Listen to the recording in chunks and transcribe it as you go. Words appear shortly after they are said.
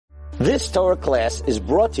This Torah class is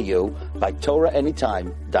brought to you by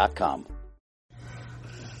TorahAnytime.com.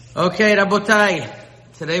 Okay, Rabotai.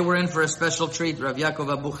 Today we're in for a special treat. Rav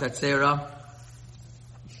Yaakov Abu Chatzera,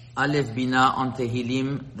 Aleph Bina on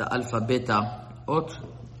Tehillim, the Alpha Beta, Ot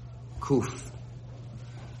Kuf.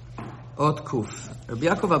 Ot Kuf. Rav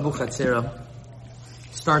Yaakov Abu Chatzera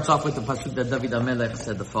starts off with the pasuk that David HaMelech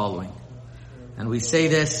said the following. And we say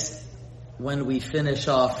this when we finish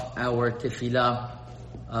off our tefillah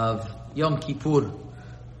of Yom Kippur.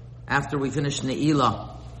 After we finish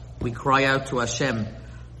Ne'ilah, we cry out to Hashem,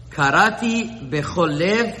 Karati bechol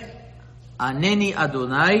lev, aneni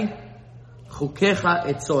Adonai, chukecha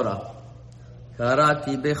etzora.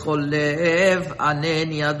 Karati bechol lev,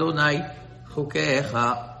 aneni Adonai,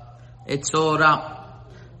 chukecha etzora.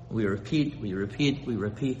 We repeat.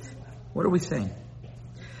 What are we saying?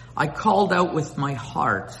 I called out with my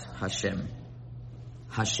heart, Hashem.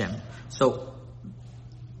 So,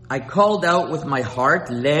 I called out with my heart,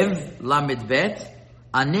 Lev, Lamed Bet,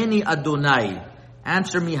 Aneni Adonai.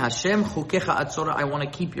 Answer me, Hashem, Chukecha Atzora, I want to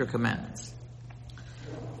keep your commandments.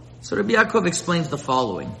 So Rabbi Yaakov explains the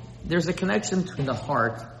following. There's a connection between the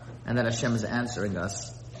heart and that Hashem is answering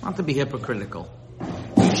us. Not to be hypocritical.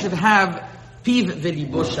 You should have Piv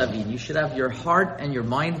v'libo shavin. You should have your heart and your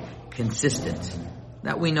mind consistent.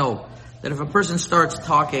 That we know. That if a person starts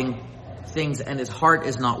talking things and his heart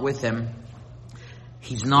is not with him,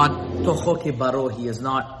 he's not tochoke baro, he is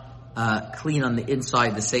not clean on the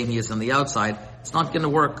inside the same he is on the outside, it's not going to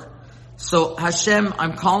work. So Hashem,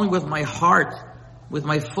 I'm calling with my heart, with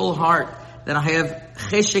my full heart, that I have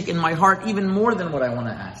cheshek in my heart even more than what I want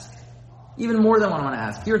to ask. Even more than what I want to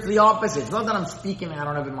ask. Here it's the opposite. It's not that I'm speaking and I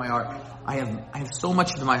don't have it in my heart. I have so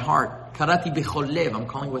much in my heart. Karati bechol lev. I'm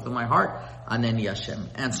calling with my heart. Aneni Hashem.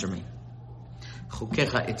 Answer me.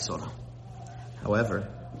 Chukecha etzora. However,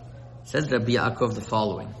 says Rabbi Yaakov the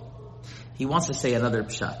following. He wants to say another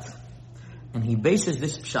pshat. And he bases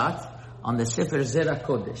this pshat on the Sefer Zera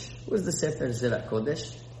Kodesh. What is the Sefer Zera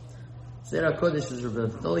Kodesh? Zera Kodesh is Rav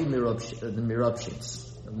Naftali Mirobshitz.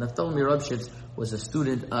 Rav Naftali Mirobshitz was a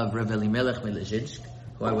student of Rav Elimelech Milezhinsk,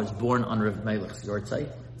 who I was born on Rav Melech's yortzeit.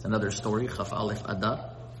 It's another story, Chaf Aleph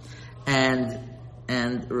Adar. And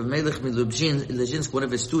Rav Melech Milezhinsk, one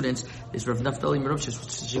of his students, is Rav Naftali Mirobshitz, which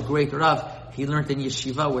is such a great Rav. He learned in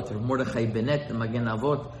yeshiva with Rav Mordechai Benet, the Magen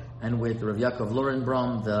Avot, and with Rav Yaakov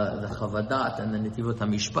Lorenbaum, the Chavadat, and the Netivot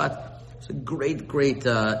HaMishpat. It's a great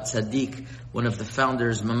tzaddik, one of the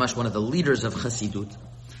founders, mamash, one of the leaders of Chassidut.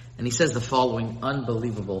 And he says the following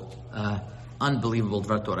unbelievable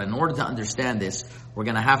Dvar Torah. In order to understand this, we're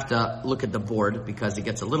going to have to look at the board because it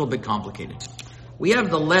gets a little bit complicated. We have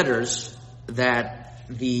the letters that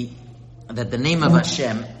the name of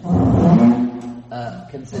Hashem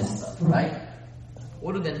consists of, right?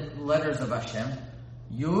 What are the letters of Hashem?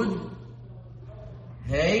 Yud,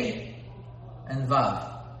 Hey, and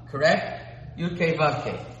Vav. Correct? Yud, Kei, Vav,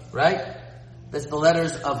 Kei. Right? That's the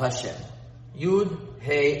letters of Hashem. Yud,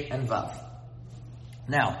 Hey, and Vav.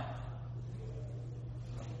 Now,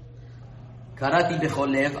 Karati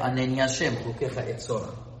bechol lev, aneni Hashem, chukecha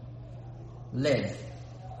etzora. Lev,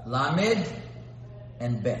 Lamed,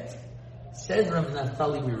 and Bet. Says Rav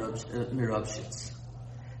Naftali Mirobshitz,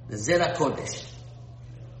 the Zera Kodesh,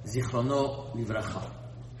 Zichrono Livracha,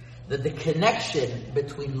 that the connection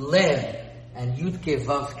between Lev and Yud Ke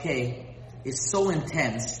Vav Ke is so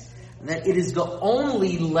intense that it is the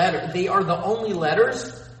only letter, they are the only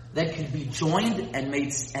letters that could be joined and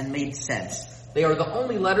made sense. They are the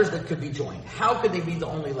only letters that could be joined. How could they be the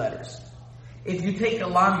only letters? If you take a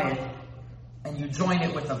Lamed and you join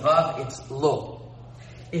it with a Vav, it's Lo.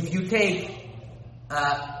 If you take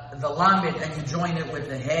the Lamed and you join it with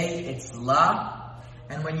a Hey, it's La.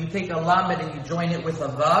 And when you take a Lamed and you join it with a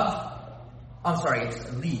Vav, it's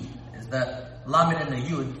Li. It's the Lamed and the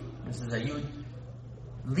Yud. This is a Yud.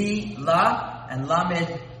 Li, La, and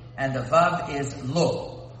Lamed, and the Vav is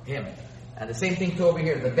Lo, him. And the same thing too over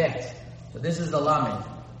here, the Bet. So this is the Lamed.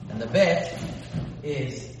 And the Bet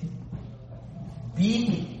is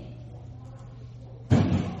B.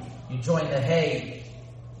 You join the Hey,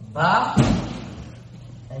 Ba.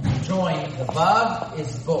 And you join the Vav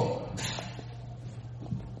is Bo.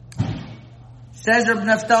 Says Rav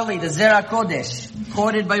Naftali, the Zera Kodesh,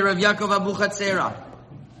 quoted by Rav Yaakov Abu Chatzera,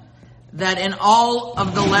 that in all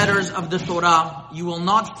of the letters of the Torah, you will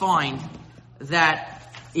not find that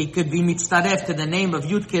it could be mitzaref to the name of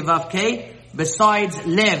Yud Ke Vav Ke besides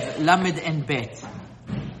Lev, Lamed, and Bet.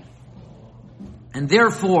 And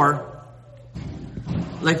therefore,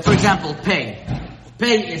 like for example, Pei.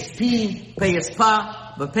 Pei is Pi, Pei is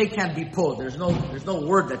Pa, but Pei can't be Po. There's no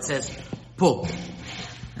word that says Po.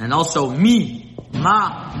 And also Mi,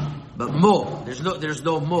 Ma, But mo, there's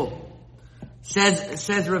no mo.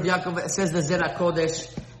 Says Rav Yaakov, says the Zera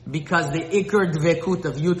Kodesh, because the Iker Dvekut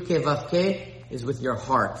of Yud Ke Vav Ke is with your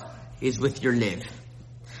heart, is with your liv.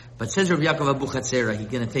 But says Rav Yaakov Abu Chatzera, he's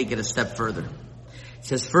going to take it a step further. He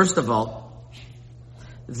says, first of all,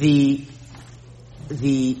 the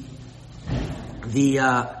Yud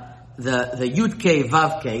Ke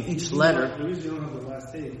Vav Ke, each letter. The reason you don't have the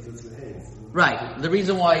last hey is it's a hey. Right. The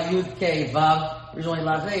reason why Yud Ke Vav, the reason why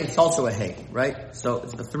last hey, it's also a hey, right? So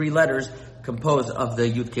it's the three letters composed of the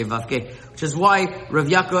Yud Ke Vav Ke, which is why Rav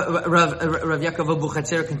Yaakov Abu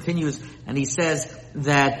Chatzera continues, and he says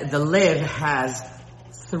that the lev has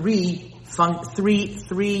three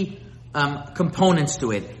components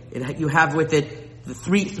to it. You have with it the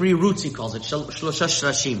three roots. He calls it shlosha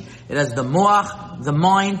shrashim. It has the moach, the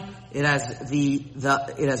mind. It has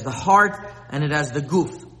the heart, and it has the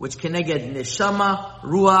guf, which keneged neshama,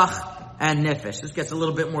 ruach, and nefesh. This gets a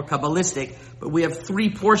little bit more Kabbalistic, but we have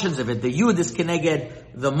three portions of it. The Yud is keneged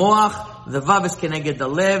the moach, the Vav is keneged the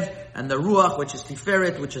lev, and the ruach, which is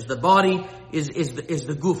tiferet, which is the body, is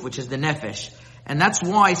the guf, which is the nefesh. And that's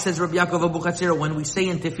why, says Rabbi Yaakov Abu Chatzera, when we say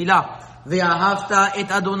in Tefillah, Ve'ahavta et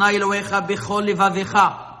Adonai Elohecha b'chol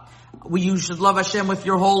levavecha, you should love Hashem with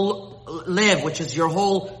your whole lev, which is your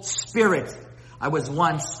whole spirit. I was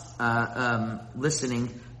once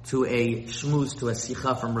listening to a shmuz, to a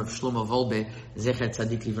sicha from Rav Shlomo Wolbe, Zecher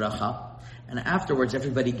Tzadik Livracha. And afterwards,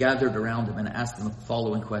 everybody gathered around him and asked him the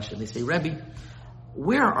following question. They say, Rebbe,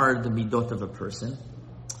 where are the midot of a person?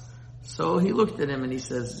 So he looked at him and he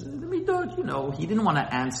says, the midot, he didn't want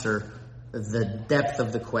to answer the depth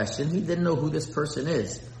of the question. He didn't know who this person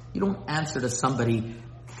is. You don't answer to somebody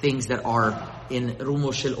things that are in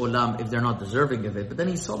Rumo Shel Olam if they're not deserving of it. But then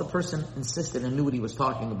he saw the person insisted and knew what he was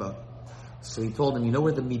talking about. So he told him, you know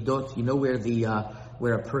where the midot, you know where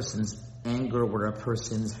where a person's anger, where a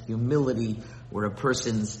person's humility, where a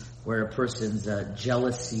person's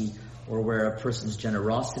jealousy, or where a person's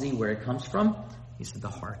generosity, where it comes from? He said the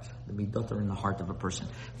heart. The midot are in the heart of a person.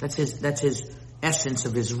 That's his essence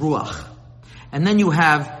of his ruach. And then you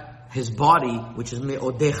have his body, which is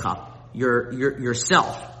me'odecha,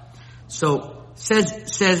 yourself. So says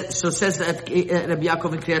that Rabbi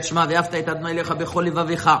Yaakov in Kriyat Shema, ve'afta et Adonai Elohecha b'chol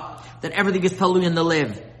levavecha, that everything is talui in the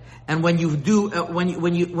lev. And when you do, when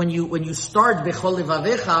you start b'chol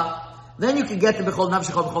levavecha, then you can get to b'chol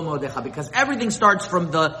nafshecha b'chol me'odecha, because everything starts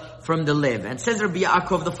from the lev. And says Rabbi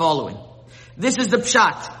Yaakov the following. This is the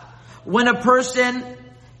pshat. When a person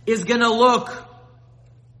is going to look,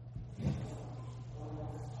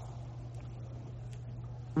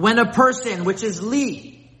 when a person, which is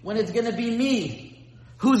li, when it's going to be me,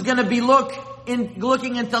 who's going to be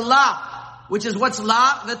looking into la, which is what's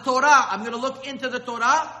la? The Torah. I'm going to look into the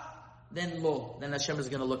Torah, then then Hashem is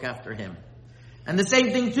going to look after him. And the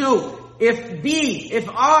same thing too. If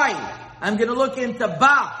I'm going to look into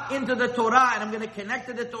into the Torah, and I'm going to connect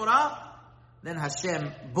to the Torah, then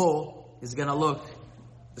Hashem, is going to look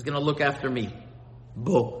after me.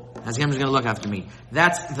 Hashem is going to look after me.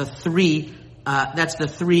 That's the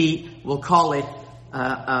three, we'll call it,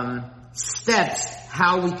 steps,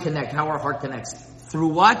 how we connect, how our heart connects. Through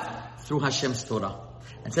what? Through Hashem's Torah.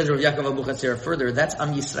 And says Rav Yaakov Abu Chatzera further, that's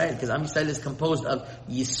Am Yisrael, because Am Yisrael is composed of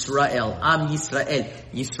Yisrael. Am Yisrael.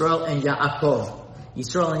 Yisrael and Yaakov.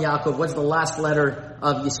 Yisrael and Yaakov. What's the last letter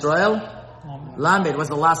of Yisrael? Lamed. What's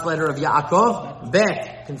the last letter of Yaakov?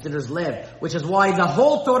 Bet. Considers lev. Which is why the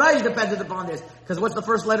whole Torah is dependent upon this. Because what's the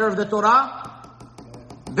first letter of the Torah?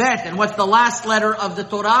 Bet. And what's the last letter of the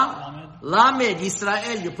Torah? Lamed.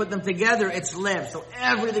 Yisrael. You put them together, it's lev. So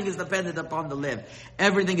everything is dependent upon the lev.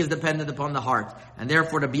 Everything is dependent upon the heart. And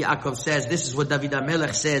therefore the Yaakov says, this is what David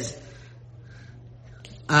HaMelech says.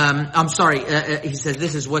 He says,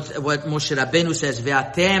 this is what Moshe Rabbeinu says,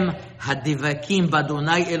 Ve'atem hadivakim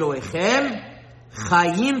badonai Elohechem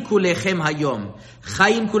chayim kulechem hayom.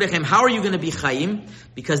 Chayim kulechem. How are you going to be chayim?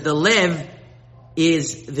 Because the lev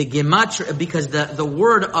is the gematria, because the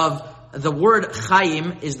word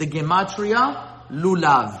chayim is the gematria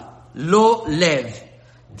lulav, lo lev.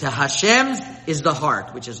 To Hashem is the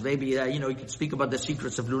heart, which is maybe, you could speak about the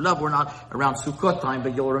secrets of lulav. We're not around Sukkot time,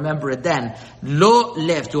 but you'll remember it then. Lo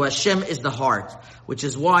lev, to Hashem is the heart. Which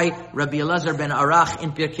is why Rabbi Elazar ben Arach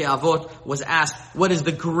in Pirkei Avot was asked, what is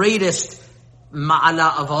the greatest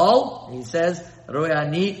ma'ala of all? He says,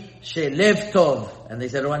 Ro'ani she'lev tov. And they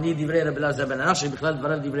said, Ro'ani divrei Rabbi Elazar ben Arach she'bichlal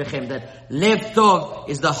dvarav divreichem. That lev tov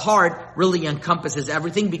is the heart, really encompasses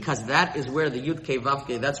everything, because that is where the Yud Kei Vav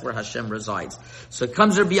Kei, that's where Hashem resides. So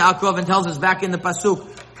comes Rabbi Yaakov and tells us back in the pasuk,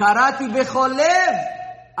 Karati bechol lev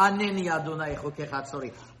aneni Adonai chokecha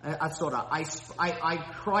atzora. I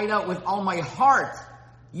cried out with all my heart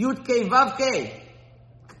Yud Kei Vav Kei.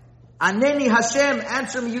 Aneni Hashem,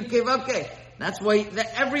 answer me Yud Kei Vav Kei. That's why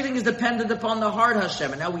everything is dependent upon the heart,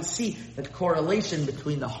 Hashem. And now we see the correlation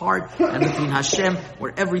between the heart and between Hashem,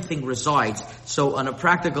 where everything resides. So on a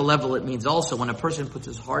practical level, it means also when a person puts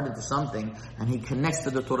his heart into something and he connects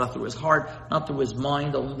to the Torah through his heart, not through his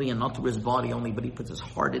mind only and not through his body only, but he puts his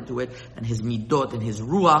heart into it and his midot and his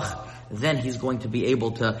ruach, then he's going to be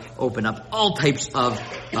able to open up all types of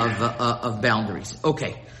boundaries.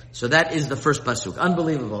 Okay. So that is the first pasuk.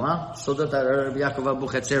 Unbelievable, huh? So that Rabbi Yaakov Abu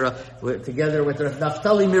Chetzera, together with Rav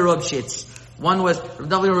Naftali Mirobshitz. One was, Rav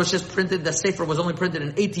Naftali Mirobshitz printed, the Sefer was only printed in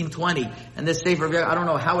 1820. And this Sefer, I don't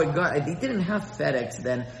know how it got, they didn't have FedEx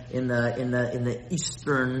then in the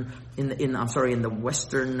eastern, in the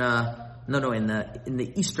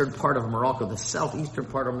eastern part of Morocco, the southeastern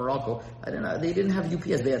part of Morocco. I don't know, they didn't have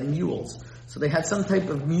UPS, they had mules. So they had some type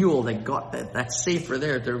of mule that got that Sefer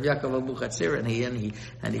there to Rav Yaakov Abu Chetzera, and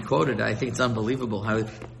he quoted it. I think it's unbelievable how he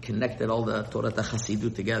connected all the Torah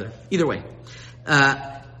Chassidut together. Either way,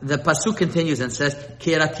 the pasuk continues and says,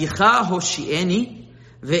 "Keraticha hoshieni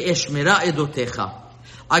ve'eshmira edotecha."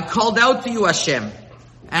 I called out to you, Hashem,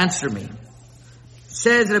 answer me.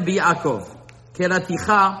 Says Rabbi Yaakov,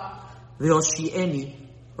 "Keraticha ve'hoshieni."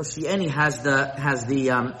 Hoshieni has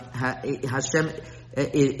Hashem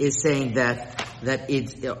is saying that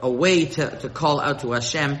it's a way to call out to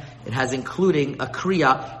Hashem. It has including a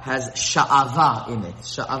kriya, has sha'ava in it.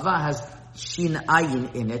 Sha'ava has shin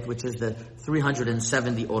ayin in it, which is the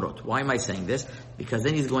 370 orot. Why am I saying this? Because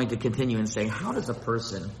then he's going to continue and say, how does a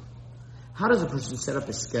person set up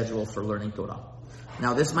a schedule for learning Torah?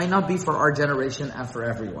 Now, this might not be for our generation and for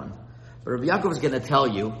everyone, but Rabbi Yaakov is going to tell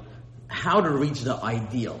you how to reach the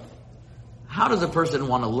ideal. How does a person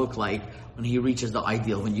want to look like when he reaches the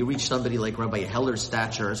ideal? When you reach somebody like Rabbi Heller's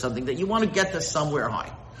stature or something that you want to get to somewhere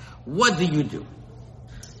high. What do you do?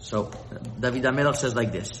 So, David HaMelech says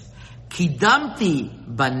like this.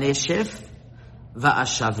 Kidamti baneshef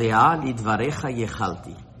va'ashavea lidvarecha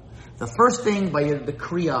yechalti. The first thing by the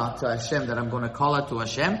kriya to Hashem that I'm going to call out to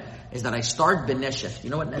Hashem is that I start beneshef. You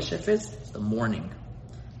know what neshef is? It's the morning.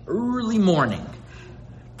 Early morning.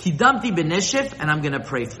 Kidamti beneshef, and I'm going to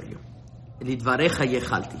pray for you. Lidvarecha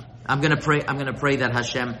yechalti. I'm going to pray that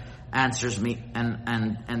Hashem answers me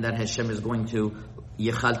and that Hashem is going to,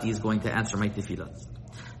 yechalti is going to answer my tefillah.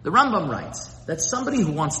 The Rambam writes that somebody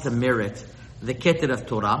who wants to merit the keter of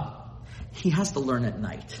Torah, he has to learn at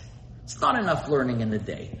night. It's not enough learning in the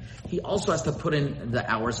day. He also has to put in the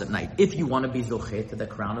hours at night. If you want to be zocheh to the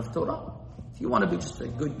crown of Torah, if you want to be just a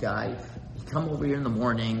good guy, you come over here in the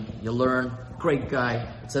morning, you learn, great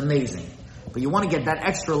guy, it's amazing. But you want to get that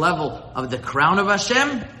extra level of the crown of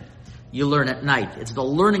Hashem, you learn at night. It's the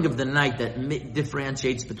learning of the night that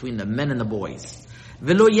differentiates between the men and the boys.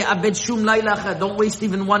 Don't waste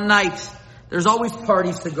even one night. There's always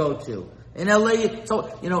parties to go to. In LA, so,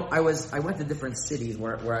 I went to different cities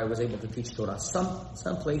where I was able to teach Torah.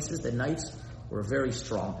 Some places, the nights were very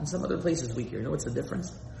strong, and some other places weaker. You know what's the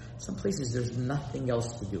difference? Some places there's nothing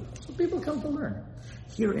else to do. So people come to learn.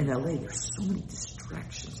 Here in LA, there's so many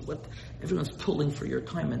distractions. Everyone's pulling for your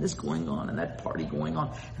time, and this going on, and that party going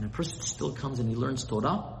on, and a person still comes and he learns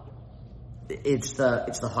Torah. It's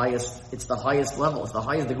the highest level. It's the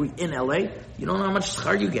highest degree in LA. You don't know how much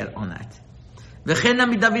schar you get on that. V'chen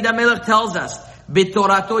David HaMelech tells us,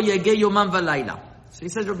 "B'torato yegeh yomam v'layla." So he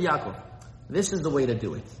says, Rabbi Yaakov, this is the way to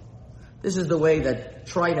do it. This is the way that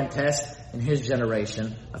tried and tested in his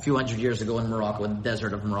generation a few hundred years ago in Morocco, in the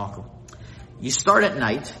desert of Morocco. You start at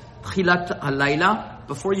night, Tchilat halayla,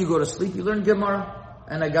 before you go to sleep, you learn Gemara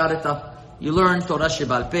and Agarata. You learn Torah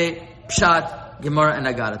Shebal Peh, Pshat, Gemara and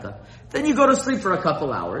Agarata. Then you go to sleep for a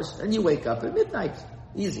couple hours, and you wake up at midnight.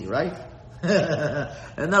 Easy, right?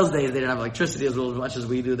 In those days, they didn't have electricity as much as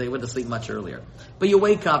we do. They went to sleep much earlier. But you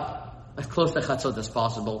wake up as close to Chatzot as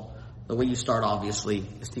possible. The way you start, obviously,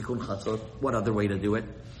 is Tikkun Chatzot. What other way to do it?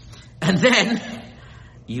 And then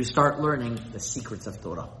you start learning the secrets of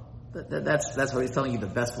Torah. That's what he's telling you, the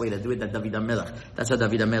best way to do it, that David HaMelech. That's what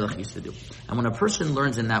David HaMelech used to do. And when a person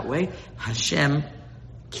learns in that way, Hashem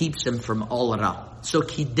keeps him from all ra. So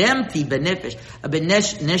kidemti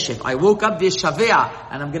beneshef. I woke up v'shavea,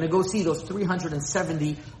 and I'm going to go see those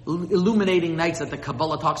 370 illuminating nights that the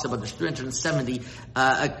Kabbalah talks about. There's 370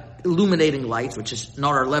 illuminating lights, which is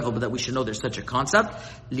not our level, but that we should know there's such a concept.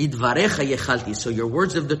 Lidvarecha yechalti. So your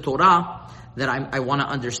words of the Torah that I want to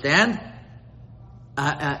understand.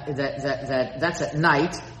 That's at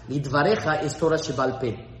night. Lidvarecha is Torah Shebal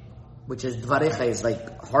Peh, which is dvarecha is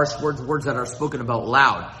like harsh words that are spoken about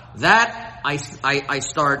loud. That I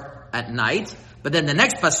start at night. But then the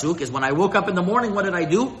next pasuk is when I woke up in the morning, what did I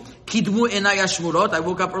do? Kidmu enay hashmurot. I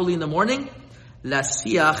woke up early in the morning.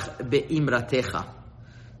 Lasiach be'imratecha.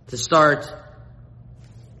 To start.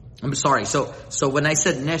 I'm sorry. So when I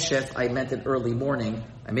said neshef, I meant it early morning.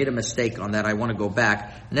 I made a mistake on that. I want to go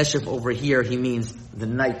back. Neshef over here, he means the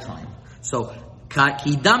nighttime. So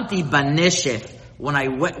kidamti baneshef. When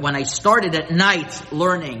I started at night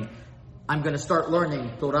learning, I'm going to start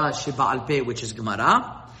learning Torah Sheba'al Peh, which is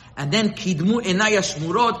Gemara. And then Kidmu Enay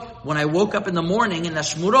Hashmurot, when I woke up in the morning in the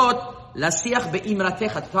Shmurot, Lasiach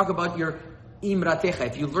Be'imratecha, to talk about your Imratecha.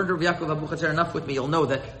 If you've learned Rav Yaakov Abu Chatzar enough with me, you'll know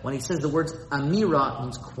that when he says the words Amira, it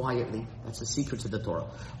means quietly. That's the secret to the Torah.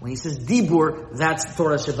 When he says Dibur, that's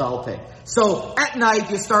Torah Sheba'al Peh. So at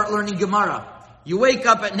night you start learning Gemara. You wake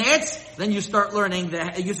up at Netz, then you start learning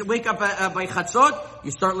you wake up by Chatzot,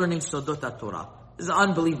 you start learning Sodot HaTorah. This is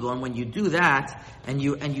unbelievable. And when you do that, and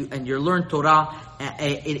you learn Torah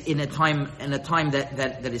in a time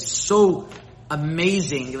that is so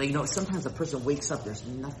amazing, like, sometimes a person wakes up, there's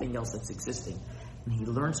nothing else that's existing, and he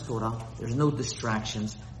learns Torah. There's no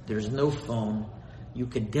distractions. There's no phone. You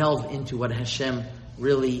could delve into what Hashem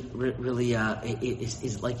really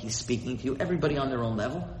is like. He's speaking to you. Everybody on their own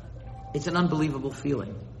level. It's an unbelievable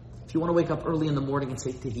feeling. If you want to wake up early in the morning and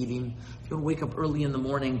say Tehillim, if you want to wake up early in the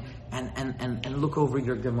morning and look over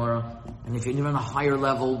your Gemara, and if you're on a higher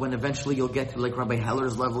level, when eventually you'll get to like Rabbi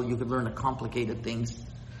Heller's level, you could learn the complicated things,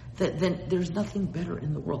 then there's nothing better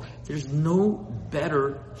in the world. There's no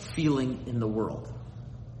better feeling in the world.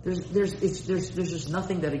 There's just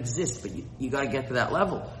nothing that exists, but you got to get to that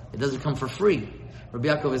level. It doesn't come for free. Rabbi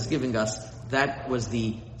Yaakov is giving us, that was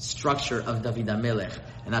the structure of David HaMelech,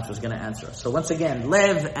 and that's what's going to answer us. So once again,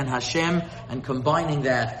 Lev and Hashem, and combining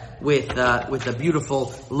that with the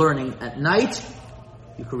beautiful learning at night,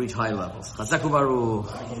 you can reach high levels. Chazak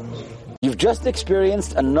u'baruch. You've just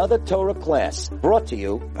experienced another Torah class brought to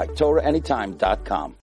you by TorahAnytime.com.